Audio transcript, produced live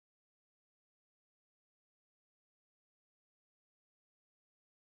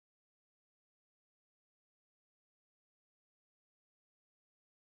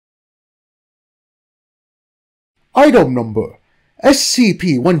Item Number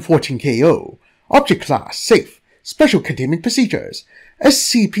SCP-114-KO. Object Class Safe. Special Containment Procedures.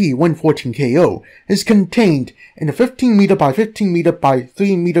 SCP-114-KO is contained in a 15 meter by 15 meter by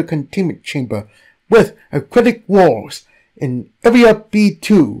 3 meter containment chamber with acrylic walls in Area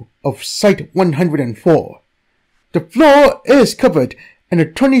B2 of Site-104. The floor is covered in a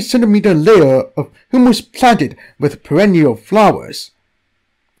 20 centimeter layer of humus planted with perennial flowers.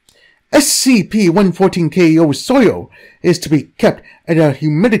 SCP-114-KO soil is to be kept at a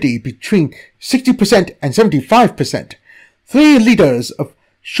humidity between 60% and 75%. 3 liters of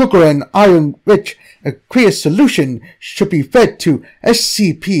sugar and iron-rich aqueous solution should be fed to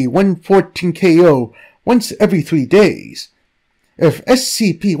SCP-114-KO once every 3 days. If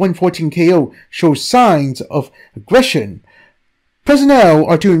SCP-114-KO shows signs of aggression, personnel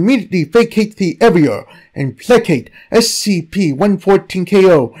are to immediately vacate the area and placate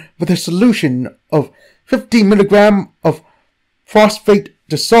SCP-114-KO with a solution of 50 mg of phosphate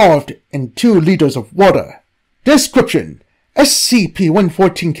dissolved in 2 liters of water. Description: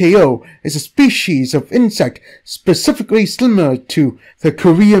 SCP-114-KO is a species of insect specifically similar to the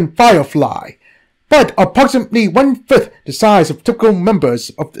Korean Firefly, but approximately 1/5 the size of typical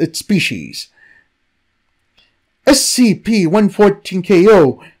members of its species.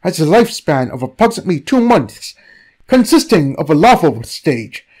 SCP-114-KO has a lifespan of approximately 2 months, consisting of a larval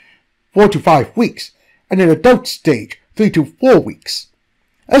stage, 4 to 5 weeks, and an adult stage, 3 to 4 weeks.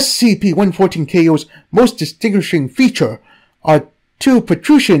 SCP-114-KO's most distinguishing feature are 2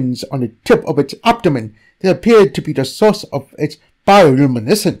 protrusions on the tip of its abdomen that appear to be the source of its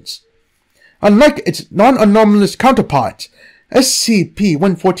bioluminescence. Unlike its non-anomalous counterparts,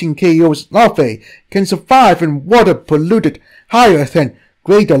 SCP-114-KO's larvae can survive in water polluted higher than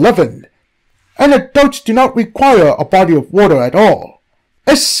grade 11, and adults do not require a body of water at all.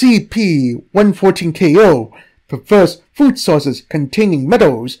 SCP-114-KO prefers food sources containing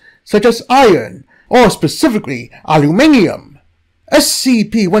metals such as iron, or specifically aluminium.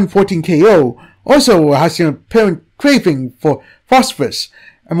 SCP-114-KO also has an apparent craving for phosphorus,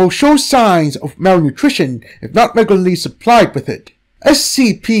 and will show signs of malnutrition if not regularly supplied with it.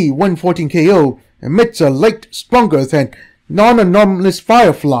 SCP-114-KO emits a light stronger than non-anomalous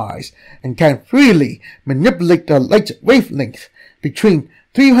fireflies and can freely manipulate the light's wavelength between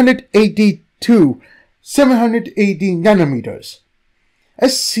 380 to 780 nanometers.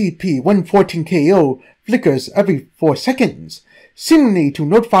 SCP-114-KO flickers every 4 seconds, seemingly to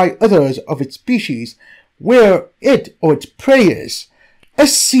notify others of its species where it or its prey is.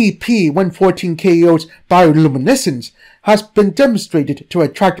 SCP-114-KO's bioluminescence has been demonstrated to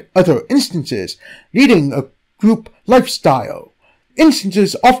attract other instances, leading a group lifestyle.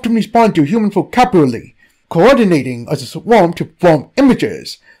 Instances often respond to human vocabulary, coordinating as a swarm to form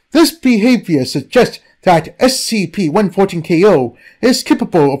images. This behavior suggests that SCP-114-KO is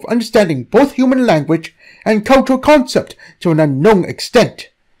capable of understanding both human language and cultural concept to an unknown extent.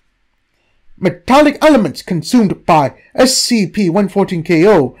 Metallic elements consumed by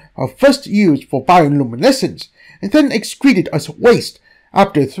SCP-114-KO are first used for bioluminescence and then excreted as waste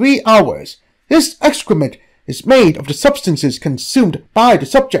after 3 hours. This excrement is made of the substances consumed by the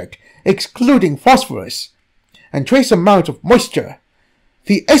subject, excluding phosphorus, and trace amounts of moisture.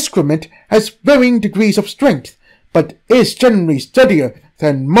 The excrement has varying degrees of strength, but is generally steadier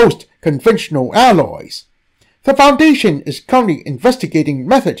than most conventional alloys. The Foundation is currently investigating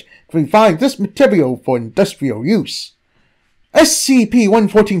methods to refine this material for industrial use.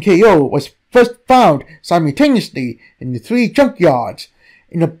 SCP-114-KO was first found simultaneously in 3 junkyards,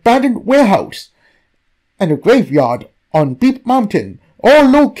 an abandoned warehouse, and a graveyard on Beep Mountain, all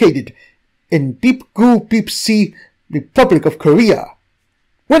located in Deep-gu Beep-si, Republic of Korea.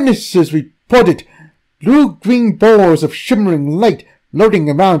 Witnesses reported blue-green balls of shimmering light floating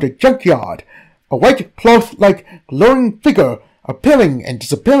around the junkyard, a white cloth-like glowing figure appearing and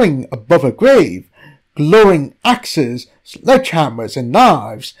disappearing above a grave, glowing axes, sledgehammers, and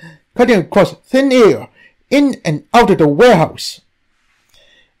knives cutting across thin air in and out of the warehouse.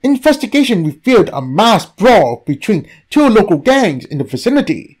 Investigation revealed a mass brawl between 2 local gangs in the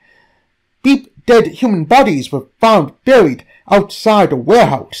vicinity. Deep dead human bodies were found buried outside the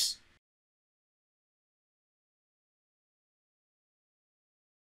warehouse.